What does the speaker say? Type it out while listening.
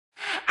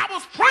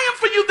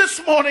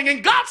this morning,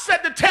 and God said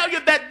to tell you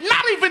that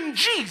not even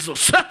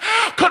Jesus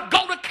could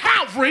go to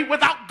Calvary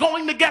without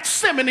going to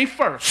Gethsemane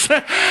first.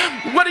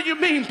 What do you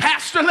mean,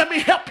 Pastor? Let me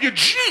help you.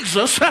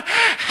 Jesus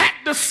had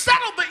to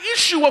settle the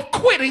issue of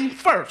quitting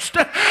first.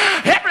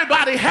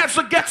 Everybody has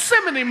a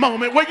Gethsemane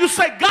moment where you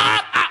say,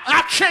 God,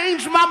 I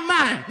changed my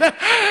mind.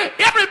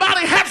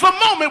 Everybody has a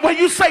moment where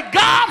you say,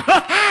 God,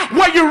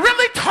 were you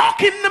really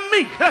talking to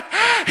me?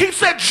 He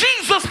said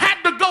Jesus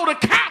had to go to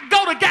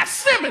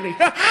Gethsemane,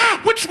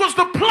 which was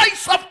the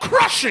place of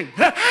crushing.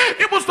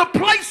 It was the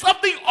place of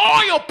the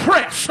oil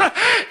press.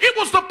 It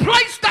was the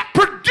place that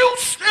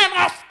produced an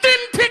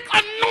authentic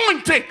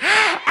anointing.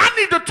 I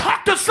need to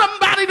talk to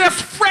somebody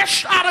that's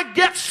fresh out of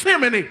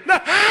Gethsemane.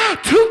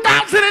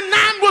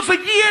 2009 was a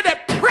year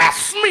that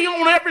pressed me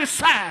on every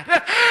side.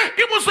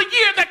 It was a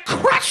year that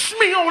crushed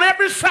me on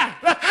every side.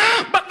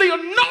 But the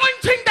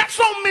anointing that's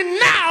on me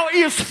now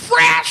is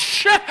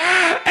fresh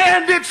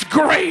and it's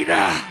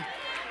greater.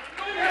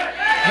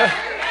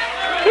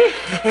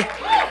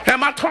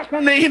 Am I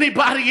talking to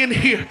anybody in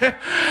here?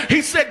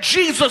 He said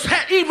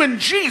even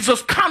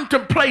Jesus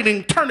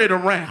contemplating turn it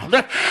around.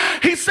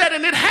 He said,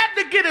 and it had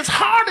to get as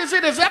hard as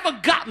it has ever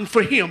gotten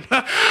for him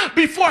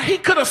before he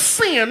could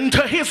ascend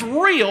to his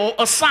real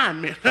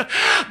assignment.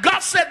 God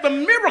said the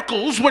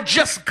miracles were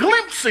just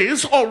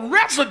glimpses or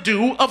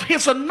residue of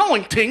his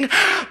anointing,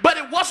 but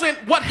it wasn't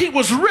what he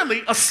was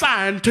really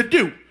assigned to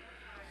do.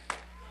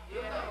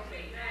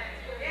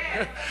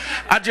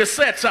 I just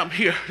said something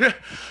here.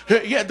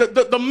 Yeah,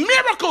 the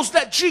miracles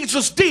that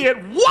Jesus did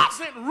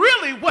wasn't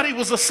really what he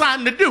was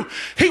assigned to do.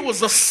 He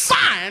was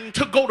assigned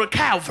to go to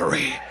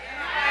Calvary.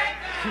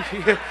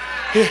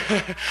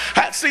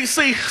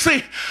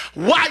 See,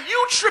 why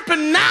you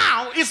tripping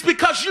now is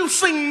because you've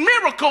seen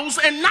miracles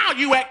and now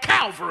you at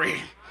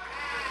Calvary.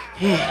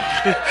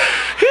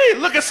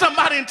 Look at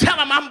somebody and tell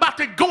them I'm about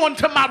to go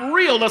into my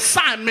real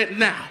assignment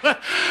now.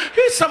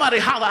 Somebody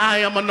holler, I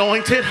am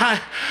anointed. I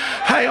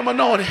am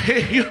anointed.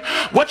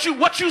 What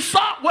you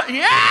saw?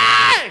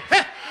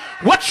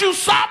 What you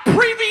saw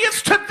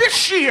previous to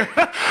this year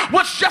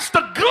was just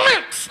a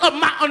glimpse of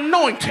my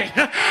anointing,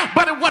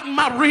 but it wasn't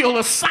my real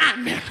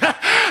assignment.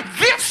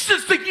 This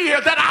is the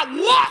year that I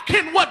walk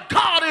in what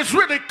God has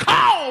really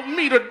called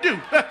me to do.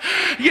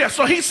 Yeah,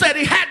 so he said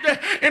he had to,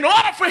 in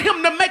order for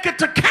him to make it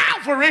to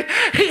Calvary,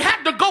 he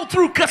had to go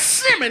through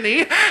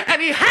Gethsemane,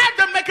 and he had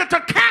to make it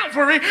to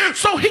Calvary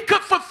so he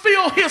could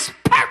fulfill his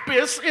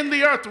purpose in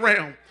the earth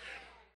realm.